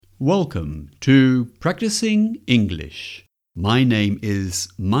Welcome to Practicing English. My name is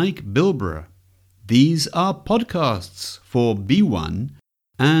Mike Bilbrough. These are podcasts for B1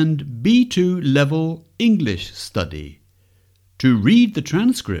 and B2 level English study. To read the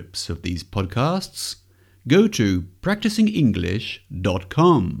transcripts of these podcasts, go to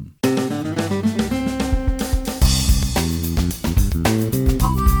practicingenglish.com.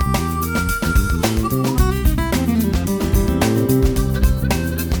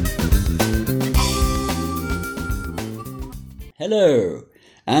 Hello,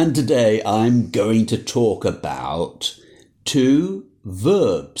 and today I'm going to talk about two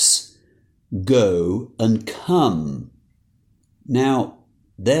verbs, go and come. Now,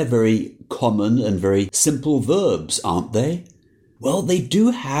 they're very common and very simple verbs, aren't they? Well, they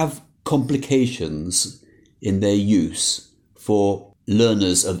do have complications in their use for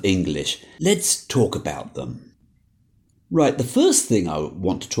learners of English. Let's talk about them. Right, the first thing I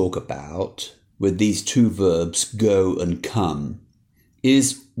want to talk about with these two verbs, go and come,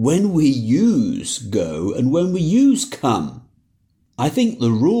 is when we use go and when we use come. I think the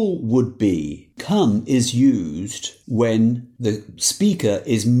rule would be come is used when the speaker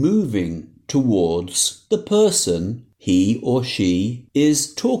is moving towards the person he or she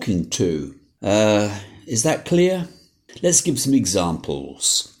is talking to. Is that clear? Let's give some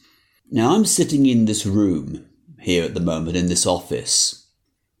examples. Now, I'm sitting in this room here at the moment in this office.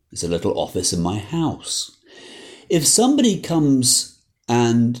 It's a little office in my house. If somebody comes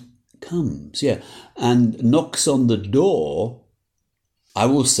and knocks on the door, I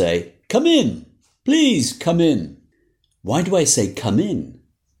will say, come in, please come in. Why do I say come in?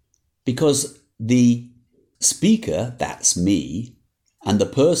 Because the speaker, that's me, and the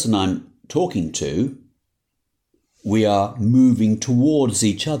person I'm talking to, we are moving towards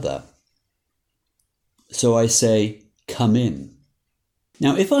each other. So I say, come in.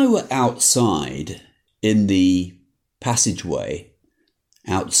 Now, if I were outside in the passageway,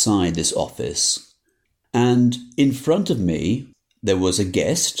 outside this office, and in front of me there was a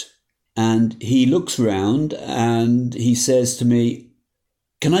guest, and he looks round and he says to me,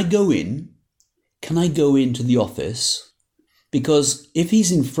 can I go in? Can I go into the office? Because if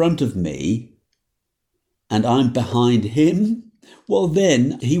he's in front of me and I'm behind him, well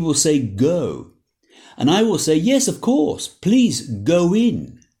then he will say go. And I will say, yes, of course, please go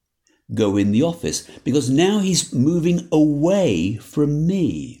in the office, because now he's moving away from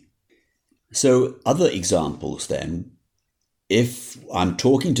me. So other examples then, if I'm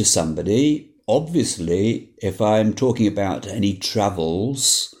talking to somebody, obviously, if I'm talking about any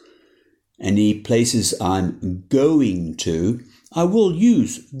travels, any places I'm going to, I will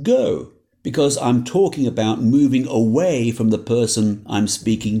use go, because I'm talking about moving away from the person I'm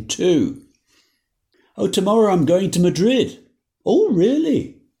speaking to. Oh, tomorrow I'm going to Madrid. Oh,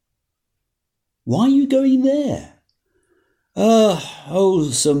 really? Why are you going there?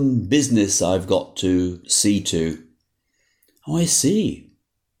 Some business I've got to see to. Oh, I see.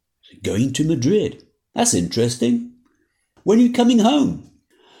 Going to Madrid. That's interesting. When are you coming home?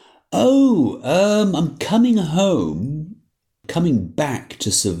 I'm coming home, coming back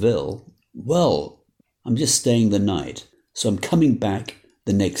to Seville. Well, I'm just staying the night, so I'm coming back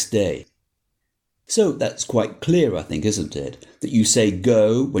the next day. So that's quite clear, I think, isn't it? That you say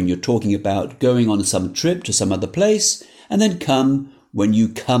go when you're talking about going on some trip to some other place, and then come when you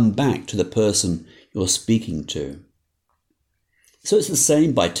come back to the person you're speaking to. So it's the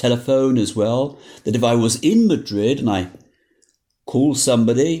same by telephone as well, that if I was in Madrid and I call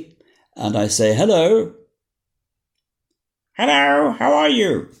somebody and I say, hello, how are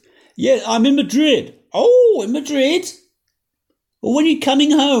you? Yeah, I'm in Madrid. Oh, in Madrid? Well, when are you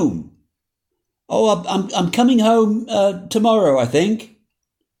coming home? Oh, I'm coming home tomorrow, I think.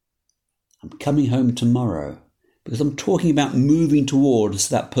 I'm coming home tomorrow because I'm talking about moving towards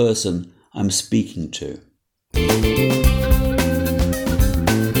that person I'm speaking to.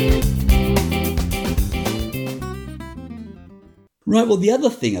 Right, well, the other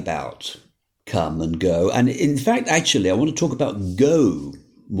thing about come and go, and in fact, actually, I want to talk about go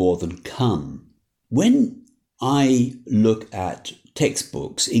more than come. When I look at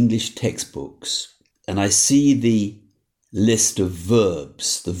textbooks, English textbooks, and I see the list of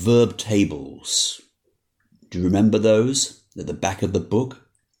verbs, the verb tables. Do you remember those at the back of the book?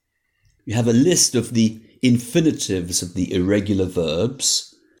 You have a list of the infinitives of the irregular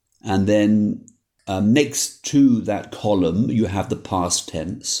verbs, and then next to that column you have the past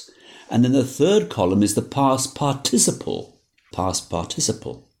tense, and then the third column is the past participle.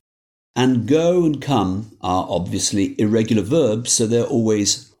 And go and come are obviously irregular verbs, so they're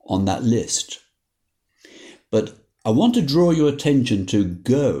always on that list. But I want to draw your attention to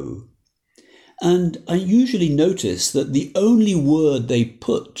go, and I usually notice that the only word they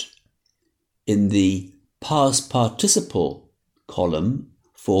put in the past participle column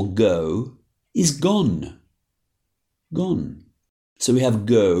for go is gone. Gone. So we have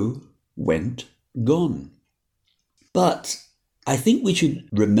go, went, gone. But I think we should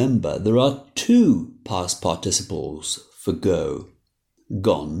remember there are two past participles for go,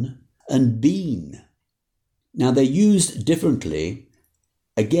 gone and been. Now they're used differently,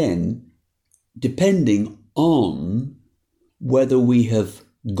 again, depending on whether we have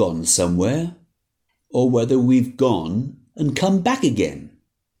gone somewhere or whether we've gone and come back again.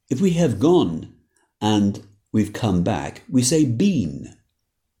 If we have gone and we've come back, we say been.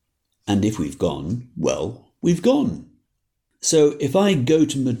 And if we've gone, well, we've gone. So if I go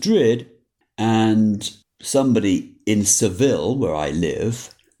to Madrid and somebody in Seville, where I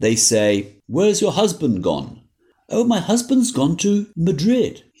live, they say, "Where's your husband gone?" "Oh, my husband's gone to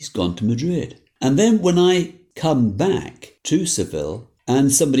Madrid." He's gone to Madrid. And then when I come back to Seville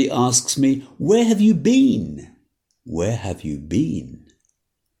and somebody asks me, "Where have you been?" "Where have you been?"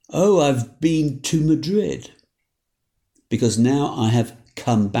 "Oh, I've been to Madrid." Because now I have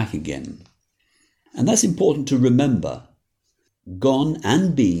come back again. And that's important to remember. Gone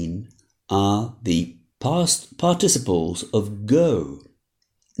and been are the past participles of go.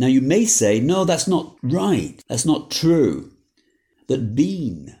 Now you may say, no, that's not right. That's not true. That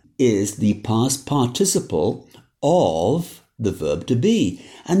been is the past participle of the verb to be.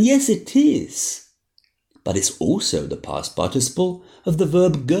 And yes, it is. But it's also the past participle of the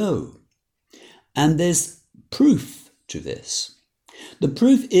verb go. And there's proof to this. The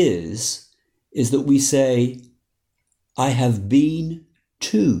proof is that we say, I have been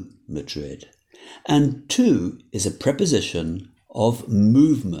to Madrid. And to is a preposition of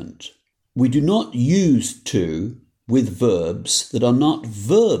movement. We do not use to with verbs that are not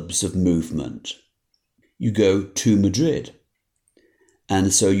verbs of movement. You go to Madrid.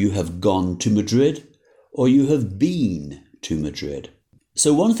 And so you have gone to Madrid or you have been to Madrid.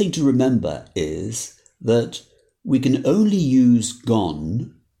 So one thing to remember is that we can only use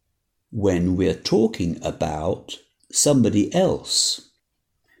gone when we're talking about somebody else.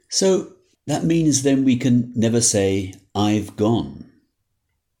 So that means then we can never say, I've gone.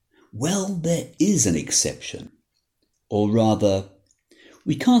 Well, there is an exception. Or rather,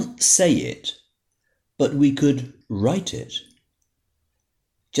 we can't say it, but we could write it.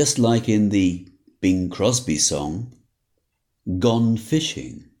 Just like in the Bing Crosby song, Gone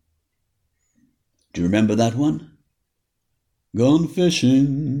Fishing. Do you remember that one? Gone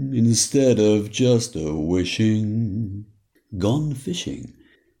fishing instead of just a wishing. Gone fishing.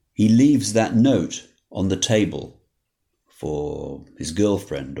 He leaves that note on the table for his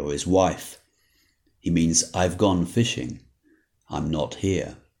girlfriend or his wife. He means, I've gone fishing. I'm not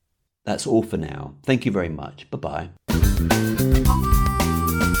here. That's all for now. Thank you very much. Bye-bye.